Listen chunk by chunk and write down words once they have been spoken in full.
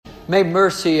May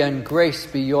mercy and grace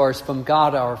be yours from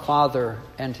God our Father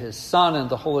and His Son and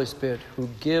the Holy Spirit, who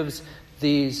gives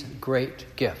these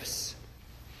great gifts.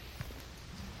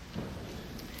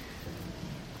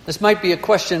 This might be a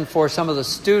question for some of the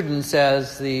students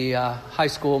as the high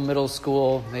school, middle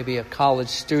school, maybe a college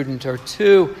student or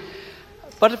two.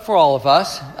 But for all of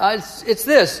us, it's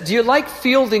this. Do you like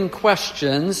fielding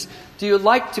questions? Do you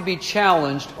like to be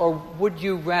challenged? Or would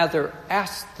you rather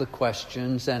ask the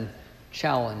questions and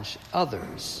challenge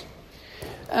others?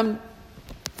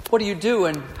 What do you do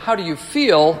and how do you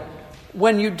feel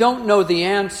when you don't know the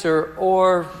answer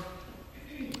or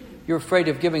you're afraid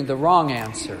of giving the wrong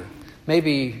answer?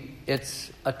 Maybe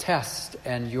it's a test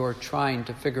and you're trying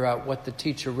to figure out what the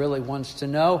teacher really wants to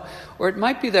know. Or it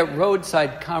might be that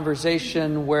roadside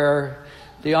conversation where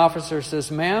the officer says,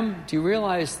 "Ma'am, do you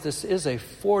realize this is a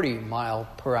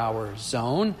 40-mile-per-hour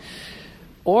zone?"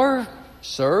 Or,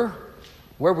 "Sir,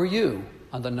 where were you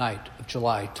on the night of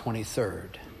July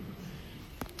 23rd?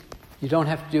 You don't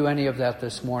have to do any of that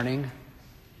this morning.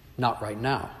 Not right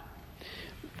now.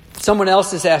 Someone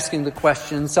else is asking the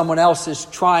question. Someone else is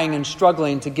trying and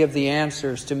struggling to give the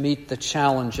answers to meet the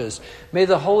challenges. May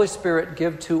the Holy Spirit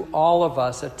give to all of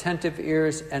us attentive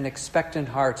ears and expectant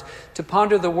hearts to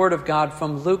ponder the Word of God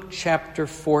from Luke chapter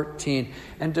 14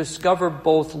 and discover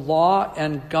both law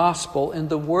and gospel in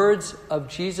the words of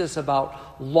Jesus about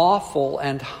lawful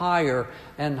and higher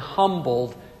and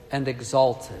humbled and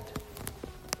exalted.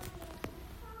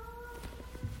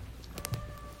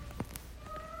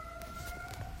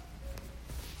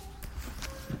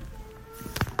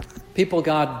 People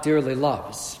God dearly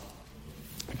loves.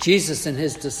 Jesus and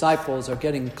his disciples are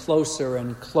getting closer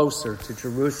and closer to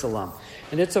Jerusalem.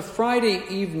 And it's a Friday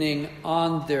evening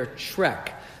on their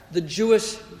trek. The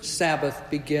Jewish Sabbath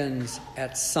begins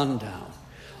at sundown.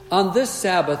 On this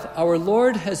Sabbath, our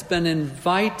Lord has been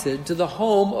invited to the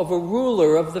home of a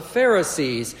ruler of the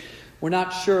Pharisees. We're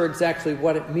not sure exactly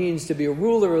what it means to be a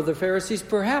ruler of the Pharisees.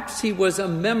 Perhaps he was a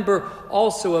member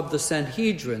also of the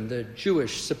Sanhedrin, the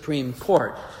Jewish Supreme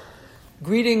Court.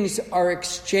 Greetings are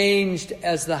exchanged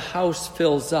as the house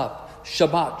fills up.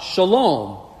 Shabbat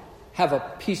Shalom. Have a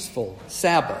peaceful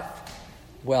Sabbath.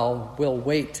 Well, we'll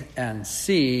wait and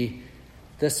see.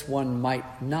 This one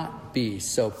might not be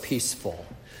so peaceful.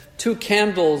 2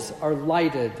 candles are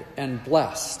lighted and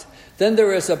blessed. Then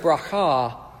there is a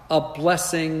bracha, a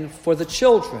blessing for the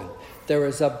children. There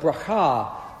is a bracha,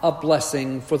 a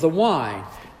blessing for the wine.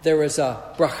 There is a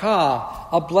bracha,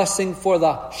 a blessing for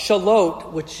the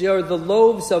shalot, which are the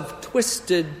loaves of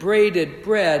twisted, braided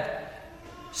bread,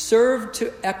 served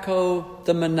to echo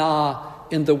the manna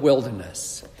in the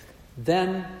wilderness.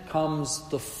 Then comes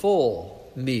the full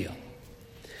meal.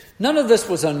 None of this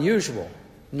was unusual,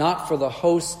 not for the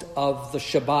host of the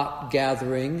Shabbat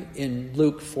gathering in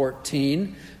Luke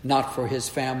 14, not for his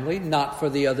family, not for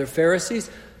the other Pharisees,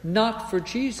 not for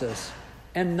Jesus,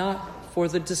 and not for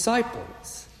the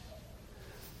disciples.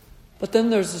 But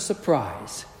then there's a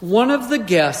surprise. One of the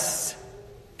guests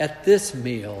at this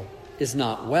meal is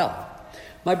not well.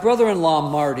 My brother-in-law,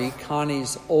 Marty,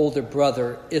 Connie's older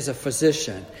brother, is a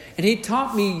physician. And he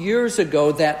taught me years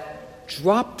ago that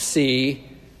dropsy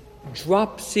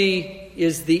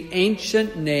is the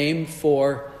ancient name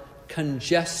for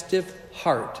congestive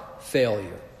heart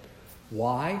failure.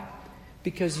 Why?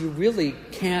 Because you really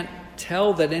can't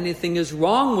tell that anything is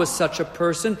wrong with such a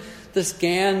person. The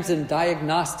scans and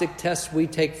diagnostic tests we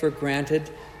take for granted,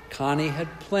 Connie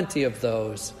had plenty of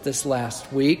those this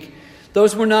last week.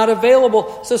 Those were not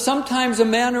available, so sometimes a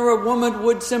man or a woman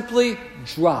would simply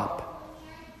drop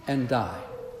and die.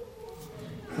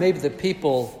 Maybe the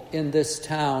people in this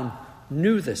town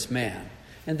knew this man,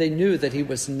 and they knew that he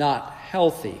was not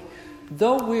healthy.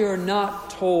 Though we are not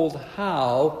told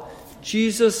how,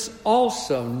 Jesus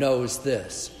also knows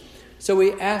this. So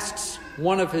he asks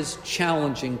one of his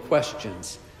challenging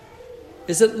questions.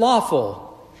 Is it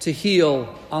lawful to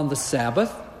heal on the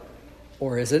Sabbath,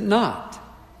 or is it not?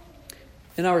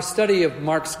 In our study of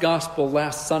Mark's Gospel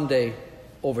last Sunday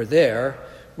over there,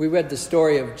 we read the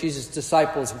story of Jesus'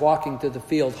 disciples walking through the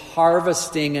field,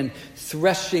 harvesting and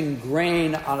threshing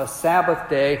grain on a Sabbath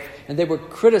day, and they were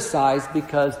criticized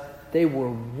because they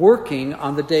were working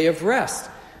on the day of rest.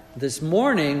 This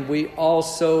morning, we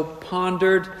also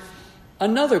pondered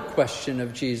another question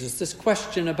of Jesus, this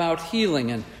question about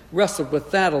healing, and wrestled with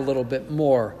that a little bit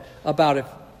more, about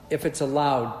if it's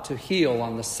allowed to heal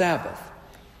on the Sabbath.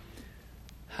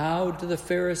 How do the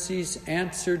Pharisees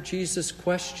answer Jesus'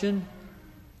 question?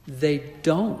 They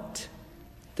don't.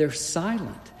 They're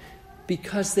silent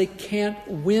because they can't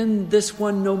win this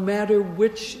one no matter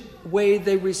which way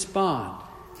they respond.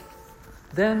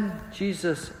 Then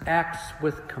Jesus acts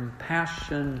with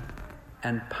compassion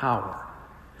and power.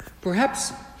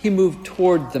 Perhaps he moved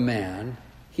toward the man.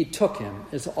 He took him,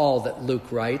 is all that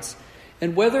Luke writes.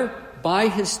 And whether by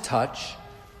his touch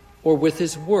or with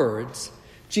his words,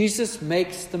 Jesus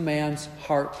makes the man's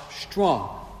heart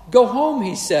strong. Go home,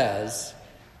 he says.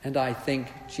 And I think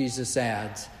Jesus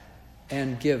adds,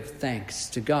 and give thanks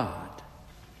to God.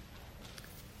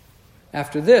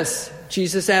 After this,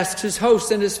 Jesus asks his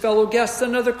host and his fellow guests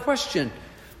another question.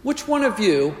 Which one of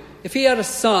you, if he had a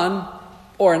son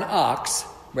or an ox,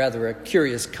 rather a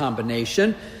curious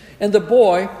combination, and the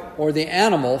boy or the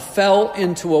animal fell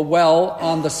into a well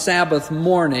on the Sabbath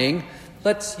morning,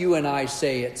 let's you and I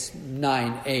say it's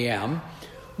 9 a.m.,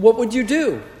 what would you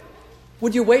do?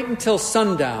 Would you wait until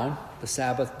sundown? The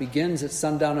Sabbath begins at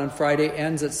sundown on Friday,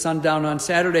 ends at sundown on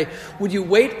Saturday. Would you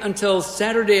wait until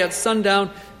Saturday at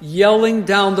sundown, yelling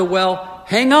down the well,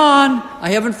 hang on, I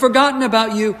haven't forgotten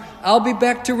about you. I'll be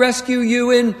back to rescue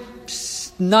you in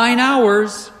 9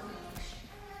 hours.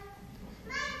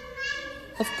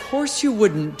 Of course you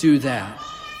wouldn't do that.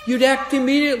 You'd act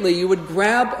immediately. You would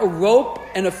grab a rope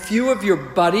and a few of your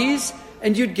buddies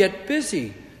and you'd get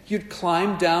busy. You'd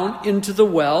climb down into the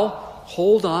well,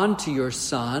 hold on to your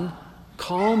son,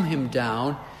 calm him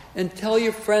down, and tell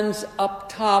your friends up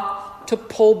top to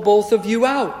pull both of you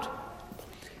out.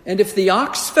 And if the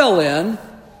ox fell in,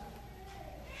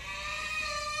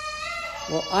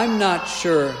 well, I'm not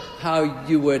sure how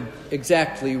you would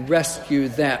exactly rescue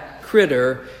that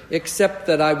critter, except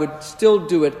that I would still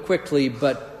do it quickly,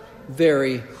 but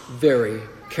very, very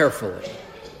carefully.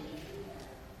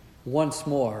 Once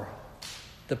more,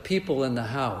 the people in the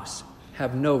house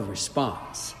have no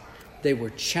response. They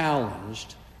were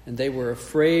challenged, and they were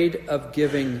afraid of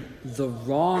giving the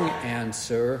wrong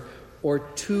answer or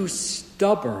too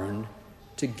stubborn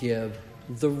to give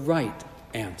the right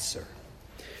answer.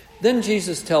 Then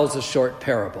Jesus tells a short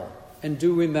parable. And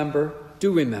do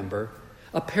remember,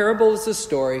 a parable is a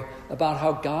story about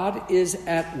how God is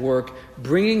at work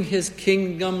bringing his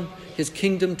kingdom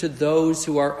to those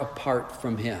who are apart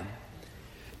from him.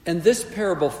 And this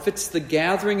parable fits the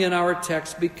gathering in our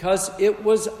text because it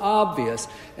was obvious,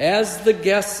 as the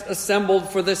guests assembled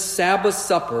for the Sabbath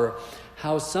supper,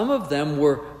 how some of them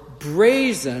were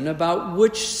brazen about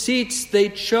which seats they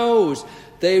chose.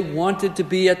 They wanted to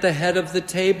be at the head of the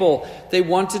table. They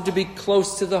wanted to be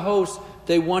close to the host.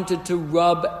 They wanted to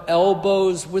rub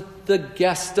elbows with the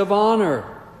guest of honor.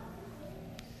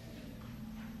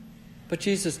 But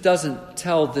Jesus doesn't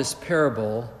tell this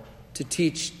parable to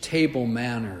teach table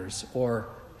manners or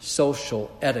social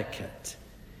etiquette.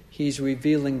 He's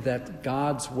revealing that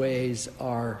God's ways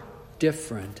are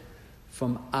different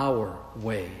from our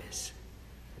ways.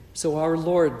 So our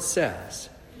Lord says,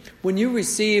 when you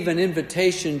receive an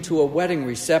invitation to a wedding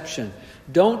reception,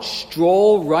 don't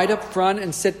stroll right up front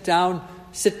and sit down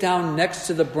next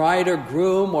to the bride or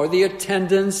groom or the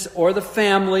attendants or the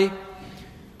family,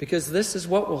 because this is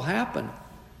what will happen.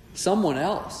 Someone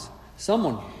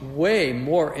way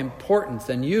more important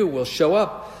than you will show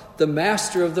up. The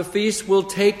master of the feast will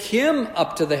take him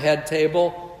up to the head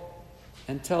table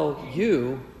and tell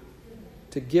you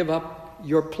to give up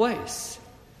your place.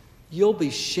 You'll be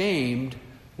shamed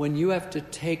when you have to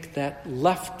take that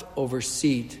leftover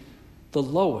seat, the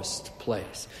lowest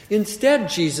place. Instead,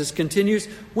 Jesus continues,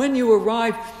 when you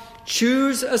arrive,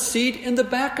 choose a seat in the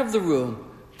back of the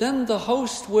room. Then the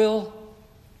host will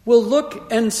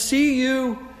look and see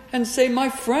you and say, my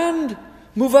friend,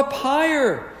 move up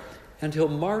higher. And he'll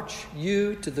march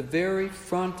you to the very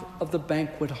front of the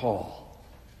banquet hall.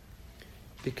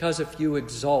 Because if you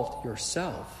exalt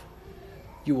yourself,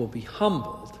 you will be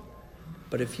humbled.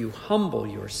 But if you humble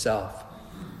yourself,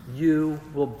 you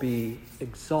will be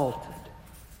exalted.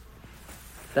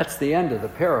 That's the end of the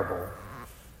parable.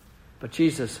 But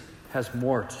Jesus has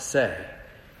more to say.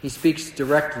 He speaks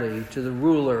directly to the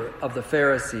ruler of the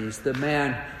Pharisees, the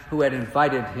man who had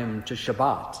invited him to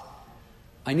Shabbat.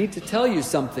 I need to tell you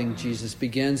something, Jesus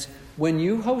begins. When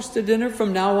you host a dinner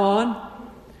from now on,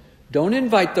 don't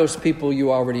invite those people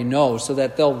you already know so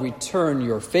that they'll return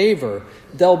your favor.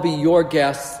 They'll be your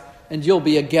guests and you'll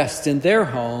be a guest in their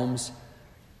homes.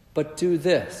 But do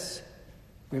this.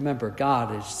 Remember,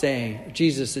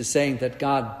 Jesus is saying that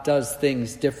God does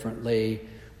things differently.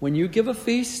 When you give a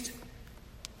feast,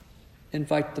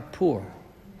 invite the poor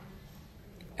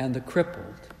and the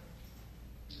crippled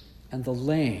and the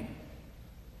lame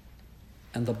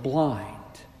and the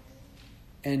blind,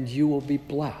 and you will be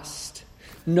blessed.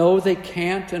 No, they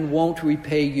can't and won't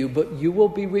repay you, but you will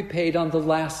be repaid on the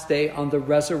last day, on the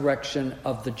resurrection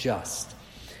of the just.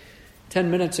 10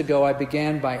 minutes ago, I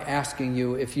began by asking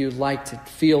you if you liked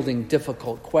fielding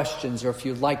difficult questions or if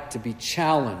you liked to be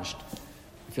challenged,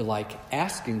 if you like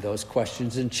asking those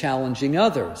questions and challenging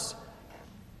others.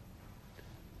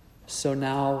 So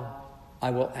now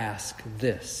I will ask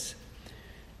this.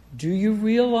 Do you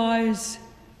realize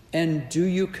and do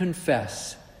you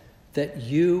confess that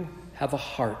you have a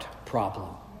heart problem?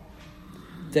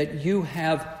 That you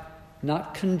have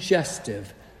not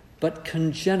congestive, but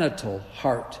congenital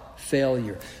heart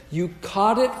failure. You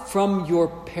caught it from your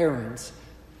parents,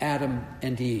 Adam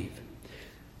and Eve.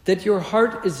 That your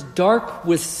heart is dark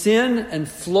with sin and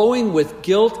flowing with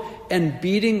guilt and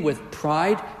beating with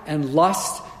pride and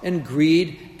lust and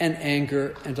greed and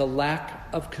anger and a lack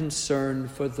of concern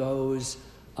for those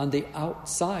on the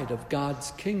outside of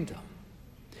God's kingdom.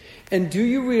 And do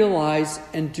you realize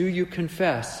and do you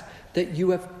confess that you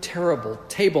have terrible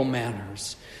table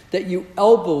manners, that you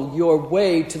elbow your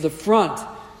way to the front,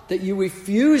 that you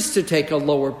refuse to take a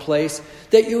lower place,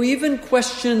 that you even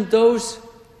question those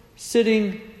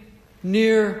sitting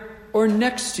near or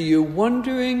next to you,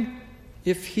 wondering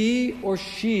if he or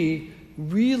she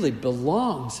really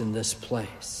belongs in this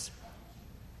place?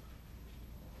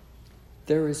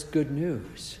 There is good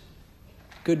news.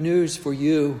 Good news for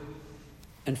you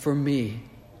and for me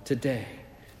today.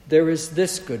 There is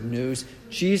this good news.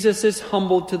 Jesus is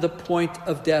humbled to the point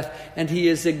of death, and he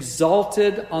is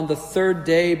exalted on the third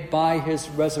day by his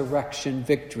resurrection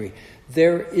victory.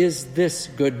 There is this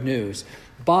good news.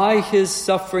 By his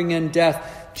suffering and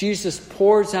death, Jesus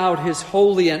pours out his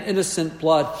holy and innocent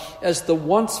blood as the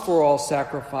once-for-all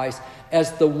sacrifice,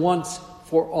 as the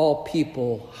once-for-all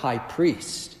people high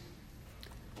priest.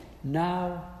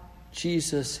 Now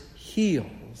Jesus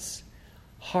heals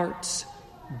hearts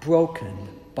broken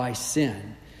by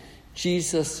sin.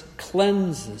 Jesus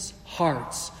cleanses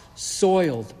hearts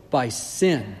soiled by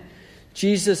sin.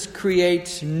 Jesus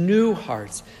creates new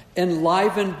hearts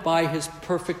enlivened by his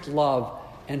perfect love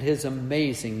and his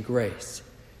amazing grace.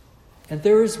 And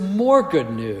there is more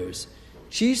good news.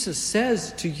 Jesus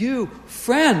says to you,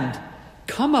 friend,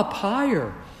 come up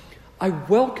higher. I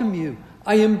welcome you.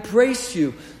 I embrace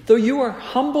you. Though you are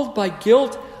humbled by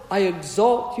guilt, I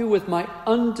exalt you with my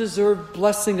undeserved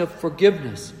blessing of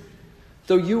forgiveness.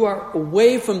 Though you are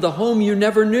away from the home you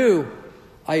never knew,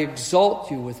 I exalt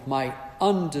you with my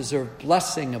undeserved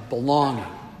blessing of belonging.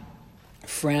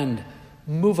 Friend,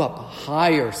 move up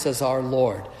higher, says our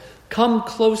Lord. Come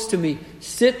close to me.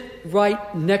 Sit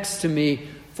right next to me,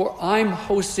 for I'm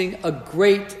hosting a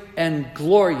great and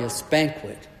glorious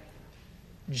banquet.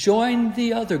 Join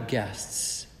the other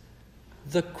guests,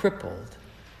 the crippled,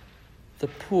 the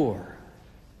poor,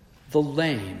 the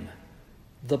lame,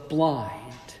 the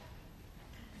blind.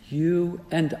 You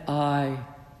and I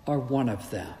are one of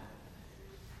them.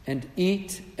 And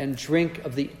eat and drink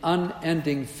of the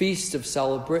unending feast of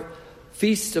salvation.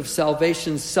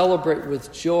 Celebrate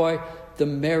with joy the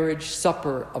marriage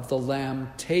supper of the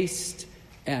Lamb. Taste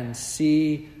and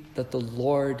see that the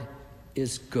Lord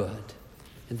is good.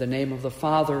 In the name of the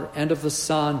Father, and of the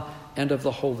Son, and of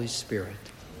the Holy Spirit.